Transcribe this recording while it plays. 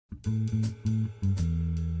This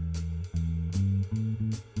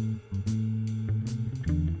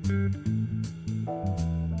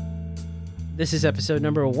is episode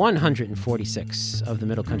number 146 of the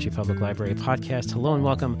Middle Country Public Library podcast. Hello and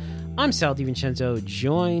welcome. I'm Sal DiVincenzo,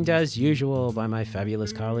 joined as usual by my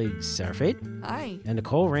fabulous colleagues, Sarah Fate. Hi. And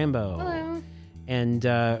Nicole Rambo. Hello. And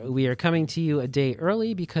we are coming to you a day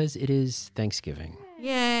early because it is Thanksgiving.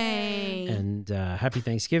 Yay. And happy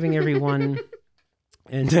Thanksgiving, everyone.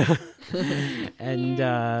 and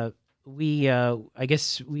I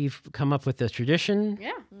guess we've come up with a tradition.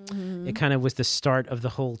 Yeah. Mm-hmm. It kind of was the start of the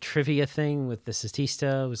whole trivia thing with the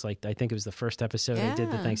Statista. It was like, I think it was the first episode I did,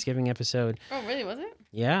 the Yeah. Thanksgiving episode. Oh, really? Was it?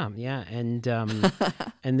 Yeah. And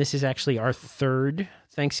and this is actually our third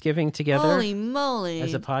Thanksgiving together Holy moly.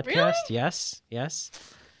 as a podcast. Really? Yes.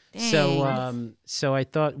 Dang. So I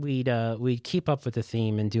thought we'd keep up with the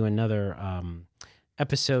theme and do another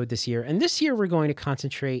episode this year. And this year we're going to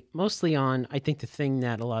concentrate mostly on, I think, the thing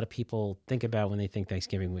that a lot of people think about when they think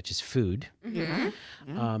Thanksgiving, which is food. Yeah.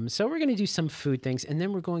 So we're going to do some food things, and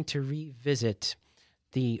then we're going to revisit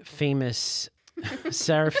the famous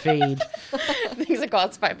Sarah Fade Things that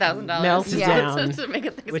cost $5,000. Melted down, to make a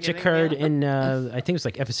Thanksgiving which occurred meal. in, I think it was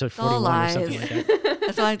like episode 41 or lies. something like that.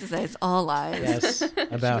 That's all I have to say. It's all lies. Yes,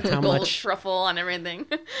 about how Gold much truffle on everything.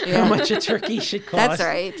 how much a turkey should cost. That's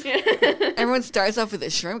right. Everyone starts off with a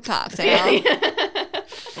shrimp cocktail.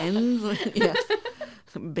 Ends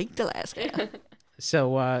with, baked Alaska.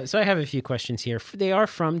 So I have a few questions here. They are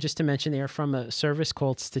from, just to mention, they are from a service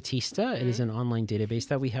called Statista. It is an online database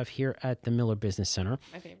that we have here at the Miller Business Center.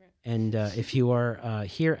 My favorite. And if you are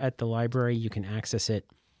here at the library, you can access it.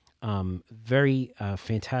 Very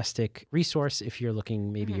fantastic resource if you're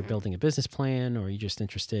looking, maybe you're building a business plan or you're just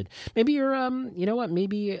interested. Maybe you're, you know what,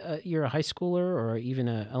 maybe you're a high schooler or even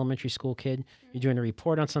an elementary school kid. You're doing a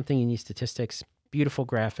report on something, you need statistics, beautiful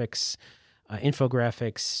graphics,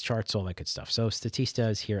 infographics, charts, all that good stuff. So Statista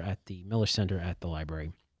is here at the Miller Center at the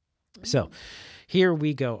library. So here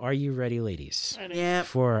we go. Are you ready, ladies? Yeah.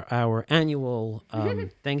 For our annual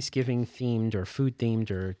Thanksgiving themed or food themed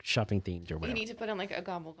or shopping themed or You whatever. need to put in like a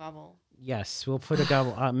gobble gobble. Yes, we'll put a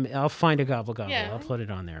gobble. I'll find a gobble gobble. Yeah. I'll put it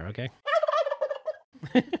on there. Okay.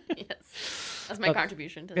 Yes. That's my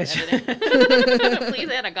contribution to the Yes. editing. Please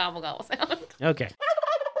add a gobble gobble sound. Okay.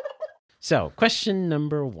 So, question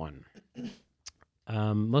number 1.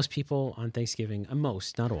 Most people on Thanksgiving,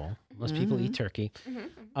 most, not all, most people eat turkey.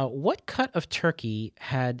 What cut of turkey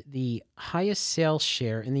had the highest sales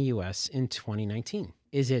share in the U.S. in 2019?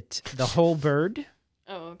 Is it the whole bird?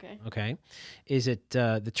 Oh, okay. Okay. Is it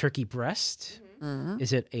the turkey breast?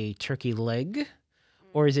 Is it a turkey leg?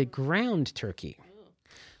 Or is it ground turkey?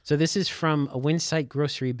 So this is from a Winsight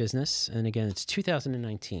grocery business. And again, it's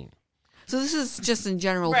 2019. So this is just in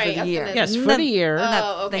general Right, for I the was year. gonna- Yes, for Not- the year.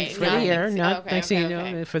 Oh, okay. Thanks For the year, not Thanksgiving,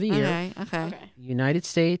 okay. no, for the year. Okay. Okay. United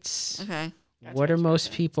States. Okay. What are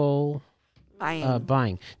most people Buying.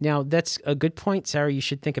 buying? Now, that's a good point, Sarah. You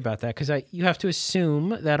should think about that because you have to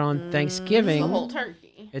assume that on Thanksgiving, The whole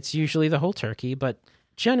turkey. it's usually the whole turkey, but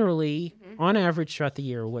generally, on average throughout the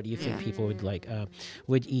year, what do you think people would like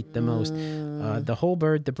would eat the most? The whole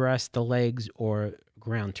bird, the breast, the legs, or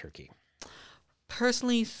ground turkey?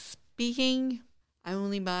 Personally speaking, I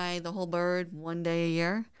only buy the whole bird one day a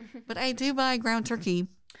year, but I do buy ground turkey.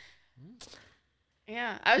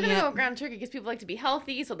 Yeah. I was going to Yeah. go with ground turkey because people like to be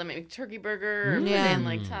healthy, so they make turkey burger or put Yeah. in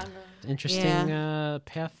like tacos. Interesting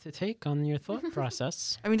path to take on your thought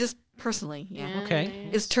process. I mean, just personally, yeah. Okay.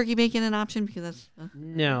 Is turkey bacon an option? Because that's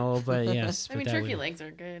No, but yes. I mean, but that turkey would- legs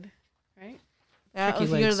are good, right? Turkey if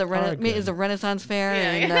you go to legs the are good. is the Renaissance Fair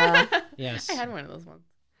Yeah. and Yes. I had one of those ones.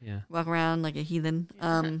 Yeah. walk around like a heathen.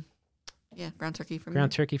 Yeah, ground turkey for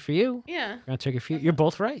Ground me. turkey for you. Yeah. Ground turkey for you. You're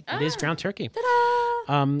both right. It is Ah. ground turkey. Ta-da!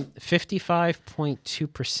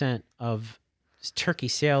 55.2% of turkey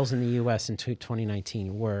sales in the U.S. in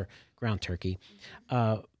 2019 were ground turkey,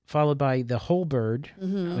 followed by the whole bird,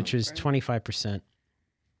 which is 25%,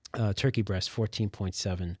 turkey breast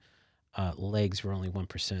 14.7%, legs were only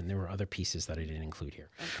 1%. And there were other pieces that I didn't include here,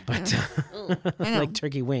 but I know. like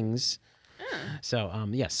turkey wings. So,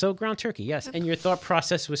 yes, so ground turkey, yes. And your thought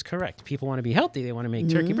process was correct. People want to be healthy. They want to make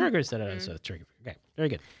turkey burgers. So turkey. Okay, very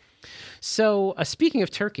good. So, speaking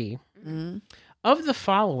of turkey, of the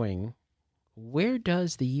following, where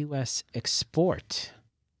does the U.S. export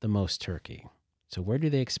the most turkey? So, where do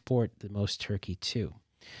they export the most turkey to?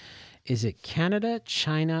 Is it Canada,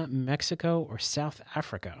 China, Mexico, or South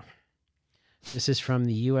Africa? This is from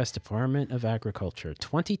the U.S. Department of Agriculture,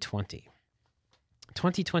 2020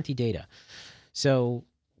 data. So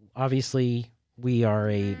obviously we are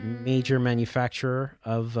a major manufacturer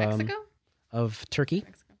of Mexico? of turkey.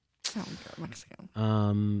 Mexico. Oh, God, Mexico.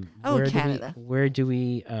 Canada. Canada. Where do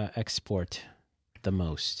we export the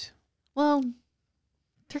most? Well,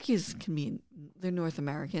 turkeys they're North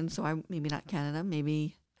American, so maybe not Canada.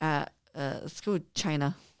 Maybe let's go with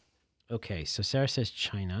China. Okay, so Sarah says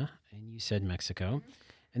China, and you said Mexico.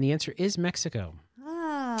 And the answer is Mexico.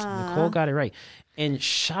 Nicole got it right. And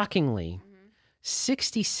shockingly,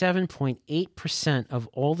 67.8% of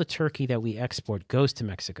all the turkey that we export goes to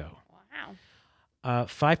Mexico. Wow.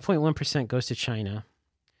 5.1% goes to China,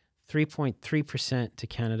 3.3% to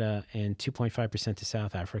Canada, and 2.5% to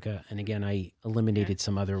South Africa. And again, I eliminated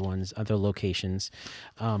some other locations.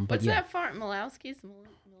 But What's yeah, that farm? Molowski's?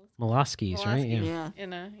 Molosky's, right? Yeah.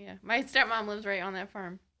 Yeah. My stepmom lives right on that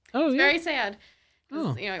farm. Oh, It's yeah. very sad.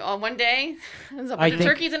 Oh. You know, on one day, there's a I bunch of think-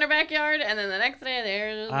 turkeys in her backyard, and then the next day,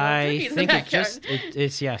 there's no I turkeys in the think it backyard. just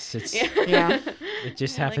it's yes, it's Yeah. it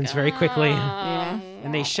just You're happens like, very quickly. Yeah.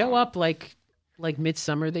 And they show up like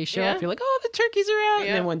midsummer. They show Yeah. up. You're like, oh, the turkeys are out. And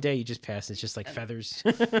Yeah. then one day you just pass. It's just like feathers.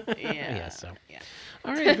 Yeah. Yeah. So, Yeah.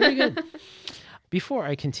 all right, very good. Before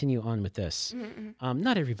I continue on with this, Mm-mm.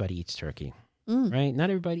 not everybody eats turkey, Mm. right? Not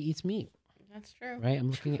everybody eats meat, That's true. right?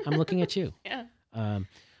 I'm looking at you. Yeah.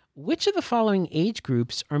 Which of the following age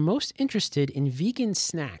groups are most interested in vegan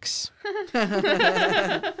snacks?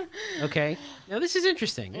 Okay. Now this is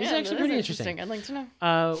interesting. This is Yeah, actually that pretty is interesting. I'd like to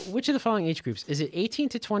know. Which of the following age groups? Is it 18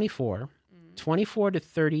 to 24, 24 to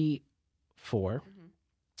 34,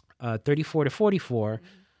 34 to 44,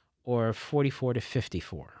 or 44 to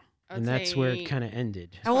 54? And that's where it kind of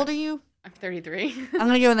ended. How old are you? I'm 33. I'm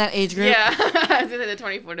gonna go in that age group. Yeah. I was going to say the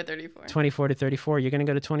 24 to 34. 24 to 34. You're going to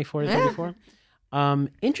go to 24 to Yeah. 34?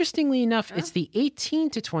 Interestingly enough, it's the 18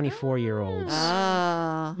 to 24-year-olds.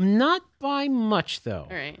 Ah. Not by much, though.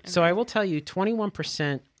 All right. So I will tell you,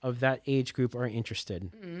 21% of that age group are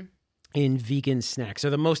interested Mm. in vegan snacks, or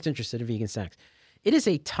the most interested in vegan snacks. It is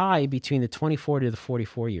a tie between the 24 to the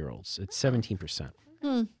 44-year-olds. It's 17%.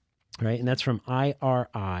 Hmm. Right? And that's from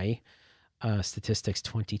IRI Statistics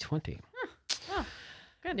 2020. Oh,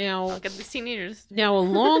 good. Now, I'll get these teenagers. Now,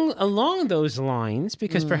 along those lines,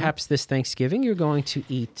 because perhaps this Thanksgiving you're going to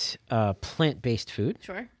eat plant-based food.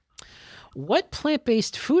 Sure. What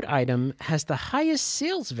plant-based food item has the highest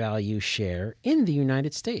sales value share in the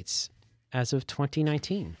United States as of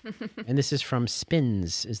 2019? And this is from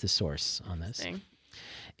Spins is the source on this. Interesting.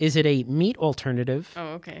 Is it a meat alternative,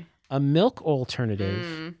 Oh, okay. a milk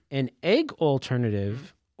alternative, an egg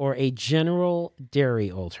alternative, or a general dairy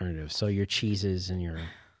alternative? So your cheeses and your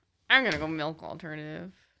I'm going to go milk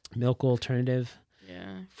alternative. milk alternative.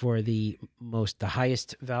 Yeah. For the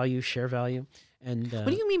highest value, share value. And What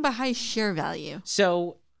do you mean by high share value?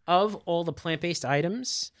 so of all the plant-based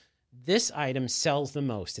items, this item sells the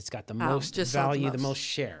most. It's got the most just sells the value, the most. most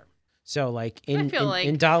share. So like I feel like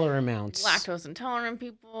in dollar amounts. Lactose intolerant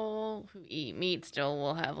people who eat meat still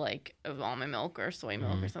will have like almond milk or soy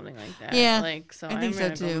milk or something like that. Yeah, Like, so I think I'm so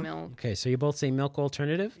gonna go too. milk. Okay, so you both say milk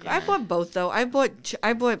alternative? Yeah. I bought both though. I bought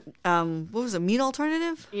what was it, meat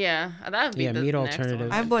alternative? Yeah, that would be Yeah, the meat next alternative.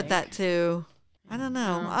 one, I bought think. that too. I don't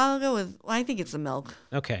know. No. I'll go with. Well, I think it's the milk.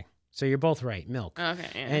 Okay. So you're both right, milk. Okay.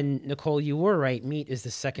 Yeah. And Nicole, you were right, meat is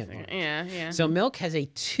the second one. yeah. Yeah. So milk has a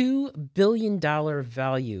 $2 billion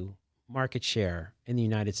value market share in the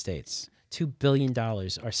United States. $2 billion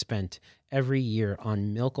are spent every year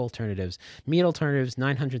on milk alternatives. Meat alternatives,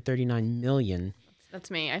 $939 million.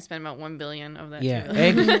 That's me. I spend about 1 billion of that. Yeah,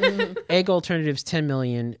 Too. egg alternatives, $10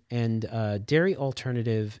 million, and dairy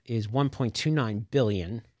alternative is $1.29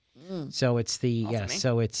 billion. So it's the Also me.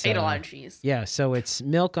 so it's Ate a lot of cheese. yeah, so it's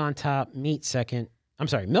milk on top, meat second. I'm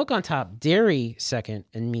sorry, milk on top, dairy second,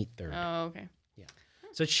 and meat third. Oh, okay.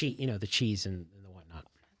 So the cheese and the whatnot.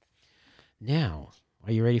 Now,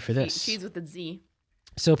 are you ready for this? Cheese with the Z.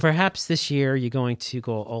 So perhaps this year you're going to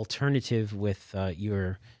go alternative with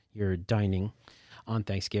your dining on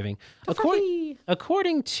Thanksgiving.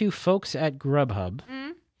 According to folks at Grubhub,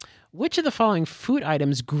 which of the following food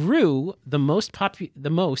items grew the most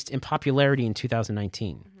in popularity in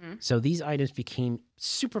 2019? So these items became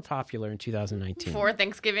super popular in 2019. For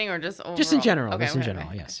Thanksgiving or just overall? Just in general. Okay, just in okay, general.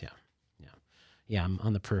 okay. Yes. Yeah. I'm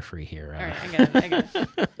on the periphery here. All right, I get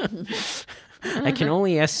it. I can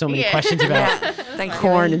only ask so many Yeah. questions about Thanksgiving.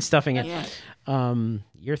 corn and stuffing it. Yeah.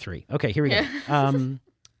 You're three. Okay, here we go.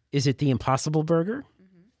 Is it the Impossible Burger,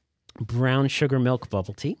 brown sugar milk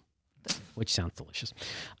bubble tea, which sounds delicious,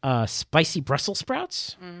 spicy Brussels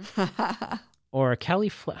sprouts, or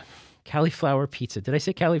cauliflower pizza? Did I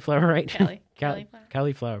say cauliflower right? Cauliflower.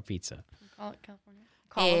 Cauliflower pizza. Call it California.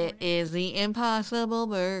 It California. is the Impossible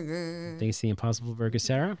Burger. Think it's the Impossible Burger,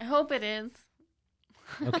 Sarah? I hope it is.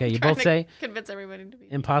 Okay, you Trying both to say convince everybody to be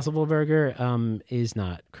Impossible Burger is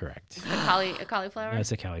not correct. a cauliflower.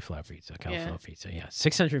 That's a cauliflower pizza. Yeah. Pizza, yeah.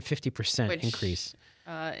 650% Which- increase.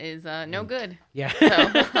 Is no good. Yeah. So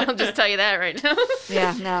I'll just tell you that right now.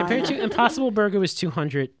 Yeah, no. Compared I know. to Impossible Burger was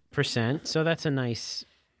 200%, so that's a nice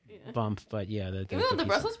bump. But yeah, the Even though the pizza-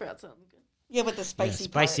 Brussels sprouts sound good. Yeah, but the yeah, spicy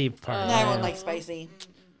spicy part. part. No, everyone yeah. likes spicy.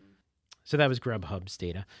 So that was Grubhub's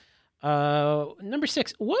data. Number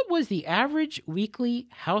 6. What was the average weekly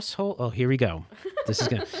household? Oh, here we go. This is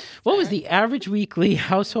gonna. What was the average weekly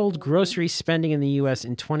household grocery spending in the U.S.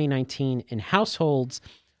 in 2019 in households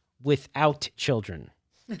without children?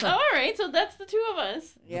 Oh, all right, so that's the two of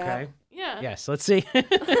us. Yeah. Okay. Yeah. Yes. Let's see.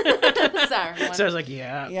 Sorry. So I was like,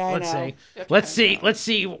 yeah. Yeah, I let's know. see. Let's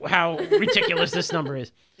see how ridiculous this number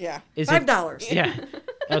is. Yeah. Is it- $5. Yeah.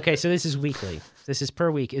 Okay, so this is weekly. This is per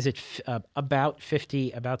week. Is it about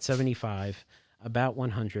 50, about 75, about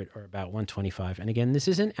 100, or about 125? And again, this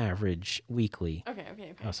is an average weekly Okay.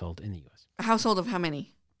 household in the U.S. A household of how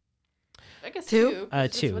many? I guess Two? 2.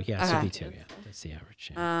 Two, yeah, so it'd be Okay. two. Yeah, that's the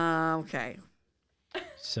average. Yeah. Okay.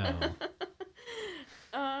 So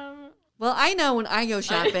Well, I know when I go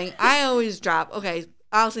shopping, I always drop. Okay,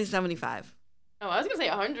 I'll say 75. Oh, I was gonna say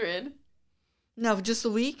 100. No, just a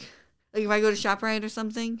week. Like if I go to ShopRite or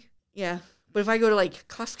something. Yeah. But if I go to like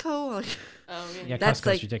Costco, like, Oh, yeah, That's Costco's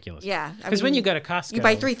like- ridiculous. yeah. I Because when mean, you go to Costco, you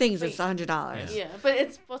buy 3 things, it's Wait. $100. Yeah, but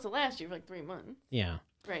it's supposed to last you for like 3 months, Yeah,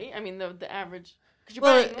 right? I mean, the average. Cause you're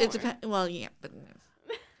Well, buying it more. depends. Well, yeah, but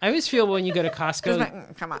I always feel when you go to It's Costco,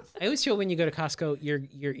 not- come on. I always feel when you go to Costco,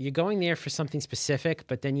 you're going there for something specific,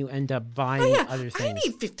 but then you end up buying Oh yeah, other I things.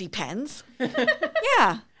 need 50 pens. Yeah.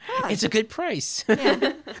 Come on. It's a good price.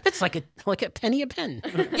 Yeah. That's like a penny a pen.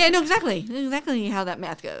 Yeah, no, exactly how that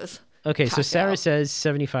math goes. Okay, so Costco. Sarah says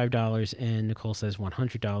 $75 and Nicole says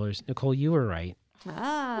 $100. Nicole, you were right.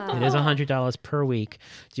 Ah, It is $100 per week.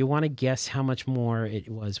 Do you want to guess how much more it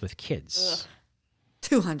was with kids?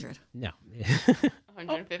 200. No.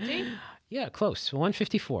 150. Yeah, close.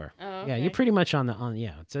 154. Oh, Yeah, okay. you're pretty much on.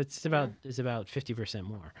 Yeah, it's about 50%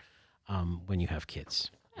 more when you have kids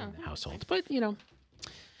in the household. But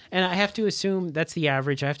and I have to assume that's the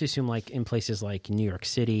average. I have to assume like in places like New York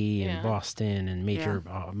City and Yeah. Boston and major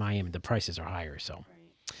Miami, the prices are higher. So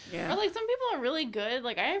Yeah. Or like some people are really good.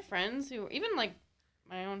 Like I have friends who even like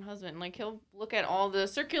my own husband, like he'll look at all the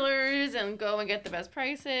circulars and go and get the best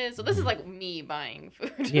prices. So this is like me buying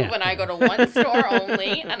food Yeah. when I go to one store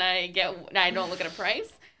only and I don't look at a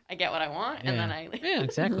price. I get what I want and then I yeah,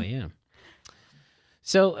 exactly. Yeah.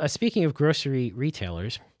 So speaking of grocery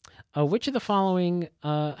retailers, which of the following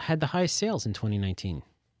had the highest sales in 2019?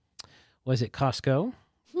 Was it Costco,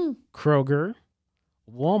 Kroger,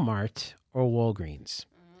 Walmart, or Walgreens?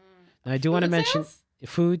 Now, I do want to Food mention sales?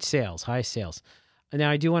 food sales, high sales. Now,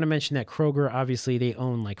 I do want to mention that Kroger, obviously, they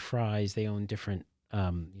own like Fry's, they own different,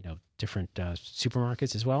 different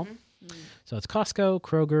supermarkets as well. So it's Costco,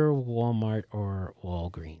 Kroger, Walmart, or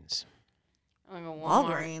Walgreens. I'm gonna go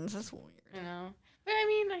Walmart. Walgreens. That's weird. You know, but I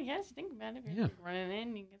mean, I guess think about it. If you're Yeah. like, running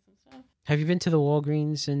in, you can get some stuff. Have you been to the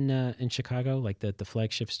Walgreens in Chicago, like the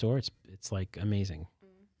flagship store? It's like amazing.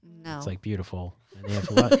 No. It's like beautiful, and they have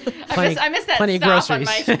a lot, I missed that plenty of stop on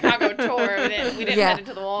groceries. my Chicago tour. We didn't Yeah. head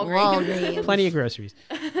into the Walgreens. Walgreens. plenty of groceries.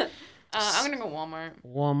 I'm gonna go Walmart.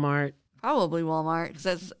 Walmart. Probably Walmart because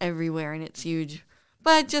that's everywhere and it's huge.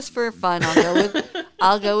 But just for fun,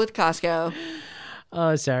 I'll go with Costco.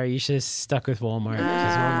 Oh, sorry, you should have stuck with Walmart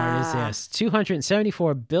because Walmart is yes,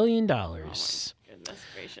 $274 billion. Goodness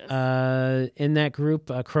gracious. In that group,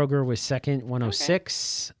 Kroger was second,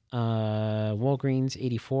 106. Walgreens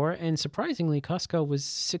 84, and surprisingly, Costco was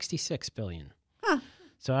 66 billion. Huh.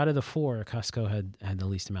 So out of the 4, Costco had the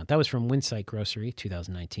least amount. That was from Winsight Grocery,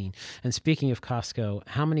 2019. And speaking of Costco,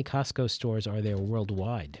 how many Costco stores are there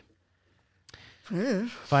worldwide?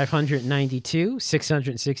 592,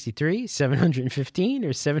 663, 715,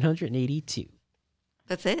 or 782?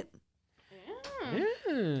 That's it.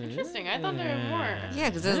 Yeah. Interesting. I thought there were more. Yeah,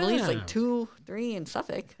 because there's at least Yeah. like 2, 3 in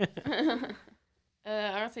Suffolk.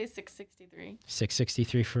 I would say 663.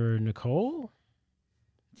 663 for Nicole.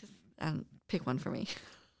 Just pick one for me.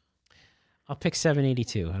 I'll pick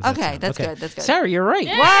 782. How's that Okay, sound? that's good. That's good. Sarah, you're right.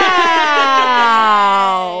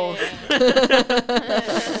 Wow.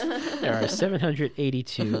 There are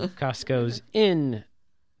 782 Costco's in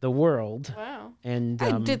the world. Wow. And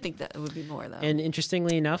I did think that it would be more though. and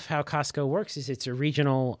interestingly enough, how Costco works is it's a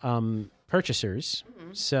regional purchasers.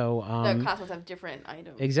 So The Costco's have different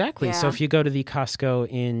items. exactly. So Yeah. if you go to the Costco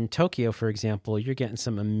in Tokyo, for example, you're getting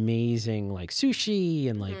some amazing like sushi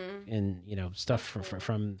and like and stuff from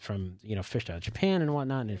fish out of Japan and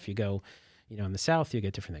whatnot. And if you go, in the South, you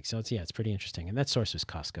get different things. So it's pretty interesting. And that source was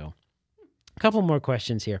Costco. A couple more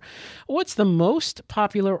questions here. What's the most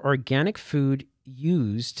popular organic food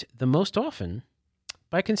used the most often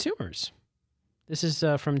by consumers? This is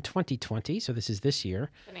from 2020, so this is this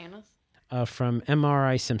year. Bananas. From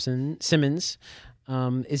MRI Simmons.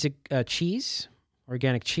 Is it cheese,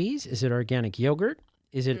 organic cheese? Is it organic yogurt?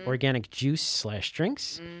 Is it organic juice /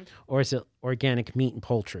 drinks? Or is it organic meat and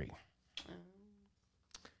poultry?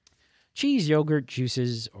 Cheese, yogurt,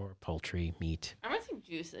 juices, or poultry, meat? I'm going to say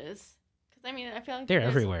juices. Because, I mean, I feel like They're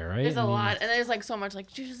everywhere, right? There's a lot. And there's, like, so much,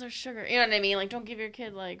 like, juices are sugar. You know what I mean? Like, don't give your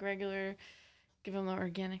kid, like, regular. Give them the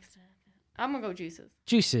organic stuff. I'm going to go juices.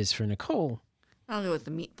 Juices for Nicole. I'll go with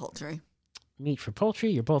the meat poultry. Meat for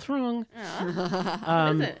poultry. You're both wrong.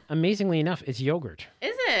 What is it? Amazingly enough, it's yogurt.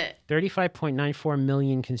 Is it? 35.94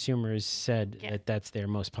 million consumers said that that's their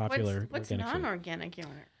most popular What's organic food. non-organic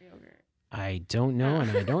yogurt? I don't know, and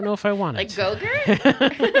I don't know if I want Like it.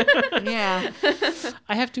 Go-Gurt? Yeah.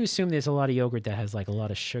 I have to assume there's a lot of yogurt that has like a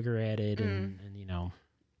lot of sugar added, and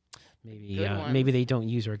maybe Good ones. maybe they don't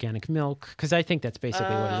use organic milk, because I think that's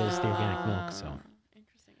basically what it is, the organic milk. So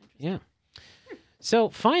Interesting. yeah. So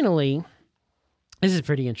finally, this is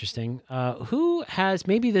pretty interesting. Who has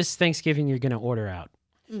maybe this Thanksgiving you're going to order out?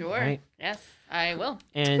 Sure. Right. Yes, I will.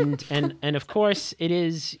 And of course it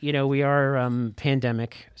is, we are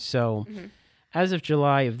pandemic. So as of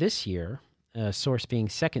July of this year, source being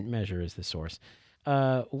Second Measure is the source,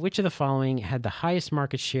 which of the following had the highest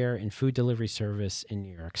market share in food delivery service in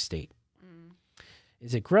New York State?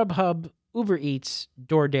 Is it Grubhub, Uber Eats,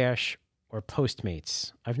 DoorDash, or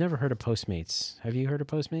Postmates? I've never heard of Postmates. Have you heard of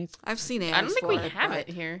Postmates? I've seen it. I don't think we have it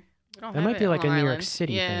here. We don't That have might it be like on a New Long York Island.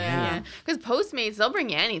 City thing. Yeah. Because Postmates, they'll bring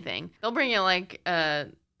you anything. They'll bring you like a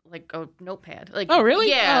notepad. Like, Oh, really?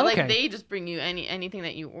 Yeah. Oh, okay. Like they just bring you anything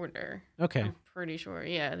that you order. Okay. I'm pretty sure.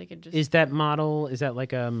 Yeah, they could just. Is that model, is that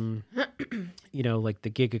like like the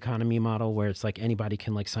gig economy model where it's like anybody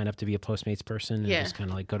can like sign up to be a Postmates person and Yeah. just kind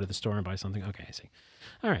of like go to the store and buy something? Okay, I see.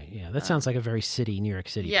 All right, yeah, that sounds like a very New York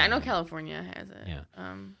City. Yeah, I know thing. California has it. Yeah.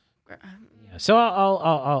 Yeah. So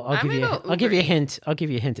I'll I'm give you gonna go I'll give you a Uber hint. I'll give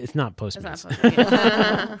you a hint. It's not It's Postmates. not supposed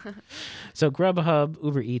to be. So Grubhub,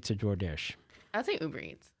 Uber Eats, or DoorDash? I'd say Uber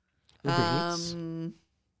Eats. Uber Eats.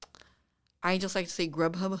 I just like to say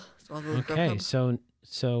Grubhub, so I'll go with Okay, Grubhub.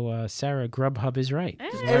 so Sarah, Grubhub is right.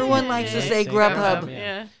 Everyone likes to say Grubhub.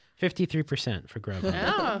 Yeah. 53% for Grubhub.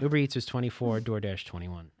 Oh. Uber Eats was 24, DoorDash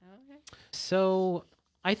 21. Okay. So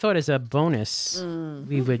I thought as a bonus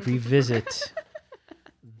we would revisit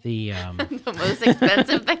the The most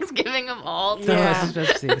expensive Thanksgiving of all time. Yeah.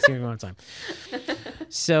 let's see one time.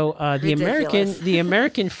 So Ridiculous. the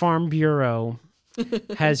American Farm Bureau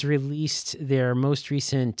has released their most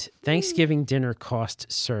recent Thanksgiving dinner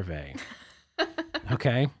cost survey.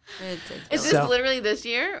 Okay, Ridiculous. Is this So- literally this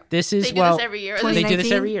year? this is They do this every year? Or They this- do this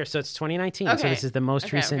 2019? every year, so it's 2019. So Okay. this is the most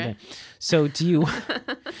Okay, recent. okay. So do you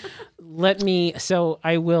let me? So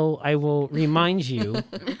I will remind you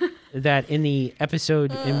that in the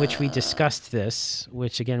episode in which we discussed this,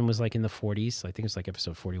 which again was like in the 40s, I think it was like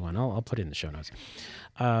episode 41. I'll put it in the show notes.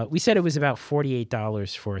 We said it was about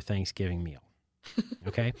 $48 for a Thanksgiving meal.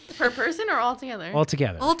 Okay, Per person or all together? all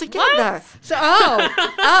together. All together. So,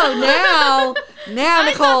 now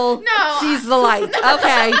Nicole no. sees the light.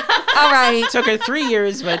 Okay. All right. Took her 3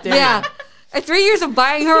 years, but there you Yeah. go. At 3 years of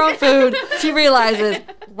buying her own food, she realizes,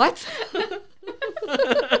 what?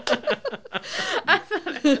 I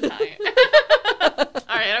thought it was higher.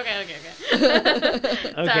 All right. Okay.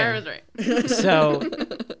 Okay. Sarah was right. So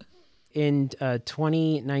in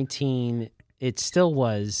 2019, it still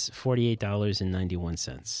was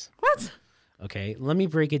 $48.91. What? Okay, let me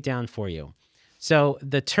break it down for you. So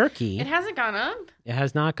the turkey, It hasn't gone up. it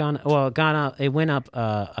has not gone. Well, it gone up. It went up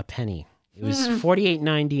a penny. It was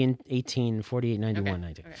 $48.90 in 18, $48.91 Okay.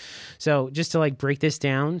 19. Okay. So just to like break this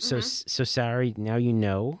down, so Sarah, now you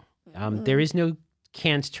know, there is no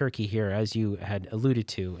canned turkey here, as you had alluded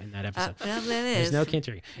to in that episode. Well, that There's is. no canned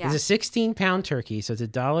turkey. Yeah. It's a 16-pound turkey, so it's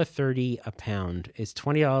 $1.30 a pound. It's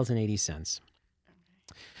 $20.80.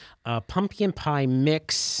 Pumpkin pie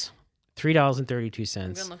mix, $3.32.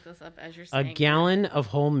 I'm gonna look this up as you're A saying. gallon of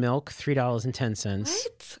whole milk, $3.10.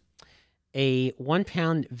 What? A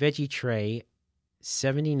 1-pound veggie tray,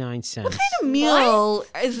 79 cents. What kind of meal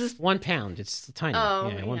is this? 1 pound. It's tiny. Oh,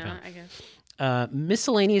 yeah, 1 pound. I guess.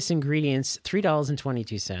 Miscellaneous ingredients,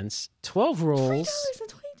 $3.22. 12 rolls.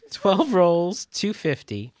 $3.22. 12 rolls,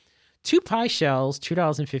 $2.50. 2 pie shells,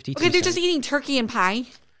 $2.52. Okay, they're just eating turkey and pie.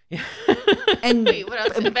 And Wait, what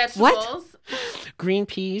else? And vegetables? What? Green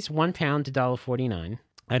peas, 1 pound, $1.49.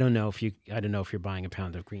 I don't know if you're buying a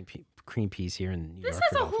pound of green cream peas here in New This York.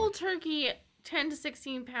 has a Philadelphia. whole turkey, 10 to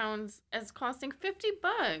 16 pounds, as costing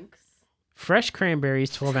 $50. Fresh cranberries,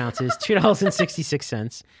 12 ounces,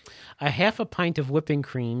 $2.66. A half a pint of whipping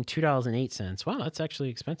cream, $2.08. Wow, that's actually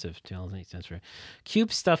expensive, $2.08 for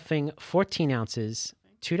cube stuffing, 14 ounces,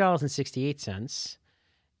 $2.68.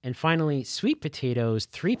 And finally, sweet potatoes,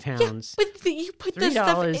 3 pounds. But you put this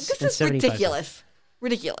stuff. This is $3.75. ridiculous.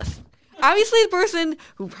 Ridiculous. Obviously, the person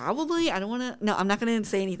who probably, I don't want to, no, I'm not going to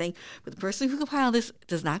say anything, but the person who compiled this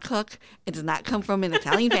does not cook. It does not come from an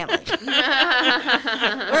Italian family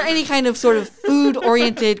or any kind of sort of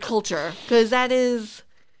food-oriented culture, because that is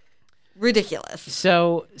ridiculous.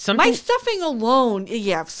 So something. My stuffing alone,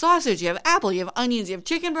 you have sausage, you have apple, you have onions, you have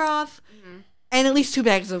chicken broth, and at least 2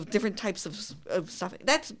 bags of different types of stuffing.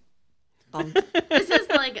 That's This is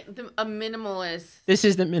like a minimalist. This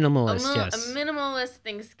is the minimalist, yes. A minimalist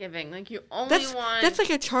Thanksgiving. Like you only want. that's like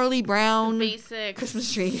a Charlie Brown basic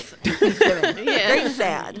Christmas tree Thanksgiving. Yeah. Very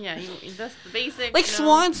sad. Yeah, that's the basic. Like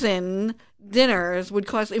Swanson dinners would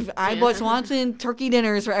cost, if I bought Swanson turkey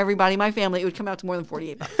dinners for everybody in my family, it would come out to more than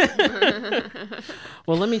 $48.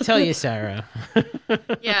 Well, let me tell you, Sarah.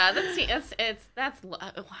 Yeah, that's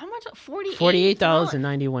how much?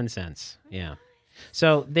 $48.91. Yeah.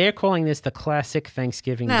 So they're calling this the classic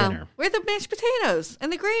Thanksgiving dinner. Where are the mashed potatoes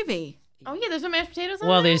and the gravy? Oh yeah, there's no mashed potatoes on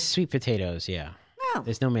Well, there? there's sweet potatoes, yeah. No.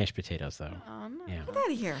 There's no mashed potatoes, though. Oh, no. Yeah. Get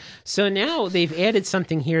out of here. So now they've added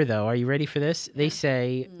something here, though. Are you ready for this? They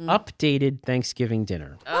say updated Thanksgiving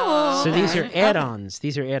dinner. Oh, So these are okay. add-ons.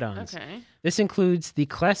 These are add-ons. Okay. This includes the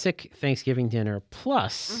classic Thanksgiving dinner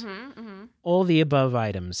plus all the above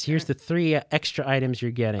items. Here's the 3 extra items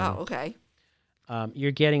you're getting. Oh, okay.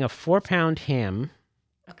 You're getting a 4-pound ham,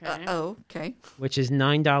 Okay. Okay. which is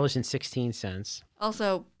 $9.16.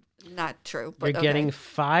 Also, not true. But You're getting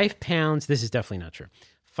 5 pounds. This is definitely not true.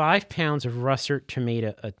 5 pounds of russet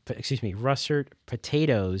russet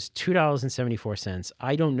potatoes, $2.74.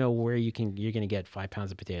 I don't know where you're going to get 5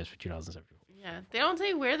 pounds of potatoes for $2.74. Yeah, they don't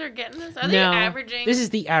say where they're getting this. Are No, they averaging? this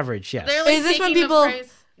is the average. Yes. They're like Is this when taking the people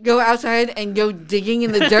price- go outside and go digging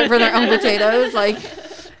in the dirt for their own potatoes? Like,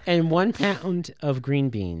 And 1 pound of green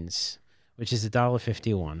beans, which is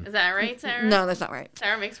 $1.51. Is that right, Sarah? no, that's not right.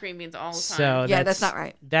 Sarah makes green beans all the time. So Yeah, that's not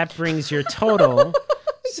right. That brings your total.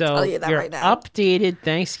 So tell you that your right now. updated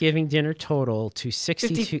Thanksgiving dinner total to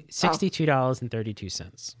 $52.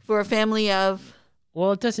 $62.32. For a family of,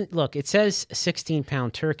 Well, it doesn't look. It says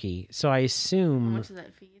 16-pound turkey, so I How assume much does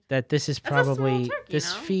that feed? that this is That's a small probably turkey,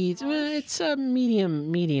 this no? feeds. Well, it's a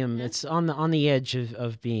medium. Yeah. It's on the edge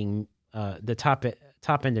of being the top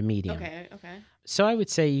end of medium. Okay. So I would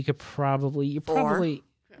say you could probably 4.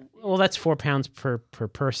 Well, that's 4 pounds per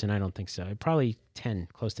person. I don't think so. Probably 10,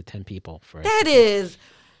 close to 10 people for it. that is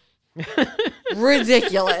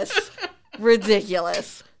ridiculous.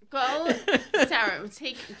 Ridiculous. Go, Sarah.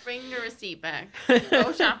 Bring your receipt back.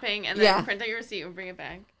 Go shopping and then Yeah. print out your receipt and bring it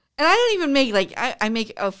back. And I don't even make, like, I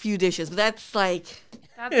make a few dishes, but that's like,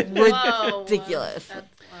 That's low. ridiculous.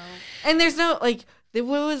 That's low. and there's no, like, what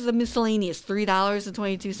was the miscellaneous?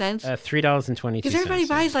 $3.22? $3.22. Because everybody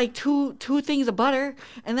buys like two things of butter,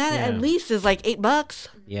 and that Yeah. at least is like $8.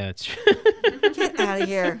 Yeah, it's Get out of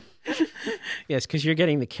here. yes, because you're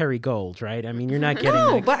getting the Kerry Gold, right? I mean, you're not getting.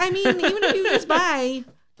 No, the, but I mean, even if you just buy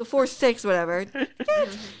the 4-6, whatever,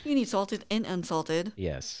 you need salted and unsalted.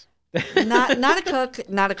 yes. Not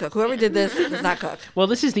a cook. Whoever did this does not cook. Well,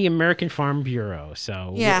 this is the American Farm Bureau,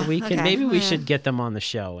 so Yeah, we can okay. maybe we Yeah. should get them on the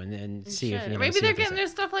show and see if Should. you know, Maybe see they're what they getting say. their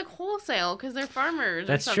stuff like wholesale because they're farmers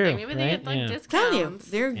That's or something. true, Maybe they right? get like Yeah. discounts.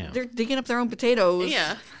 Telling you, Yeah. they're digging up their own potatoes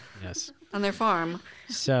Yeah. Yes. on their farm,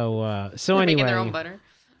 So They're anyway, making their own butter.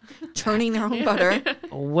 churning their own butter.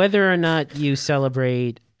 whether or not you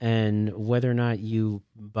celebrate and whether or not you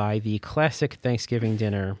buy the classic Thanksgiving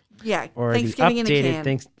dinner Yeah, or Thanksgiving the in a updated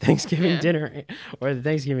can. Thanksgiving Yeah. dinner or the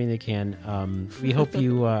Thanksgiving in a can, we hope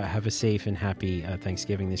you have a safe and happy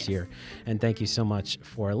Thanksgiving this year. And thank you so much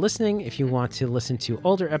for listening. If you want to listen to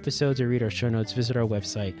older episodes or read our show notes, visit our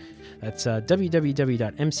website. That's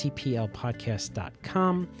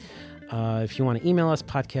www.mcplpodcast.com. If you want to email us,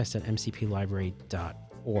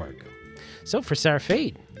 podcast@mcplibrary.org. So for Sarah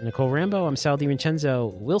Fade, Nicole Rambo, I'm Sal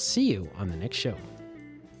DiVincenzo. We'll see you on the next show.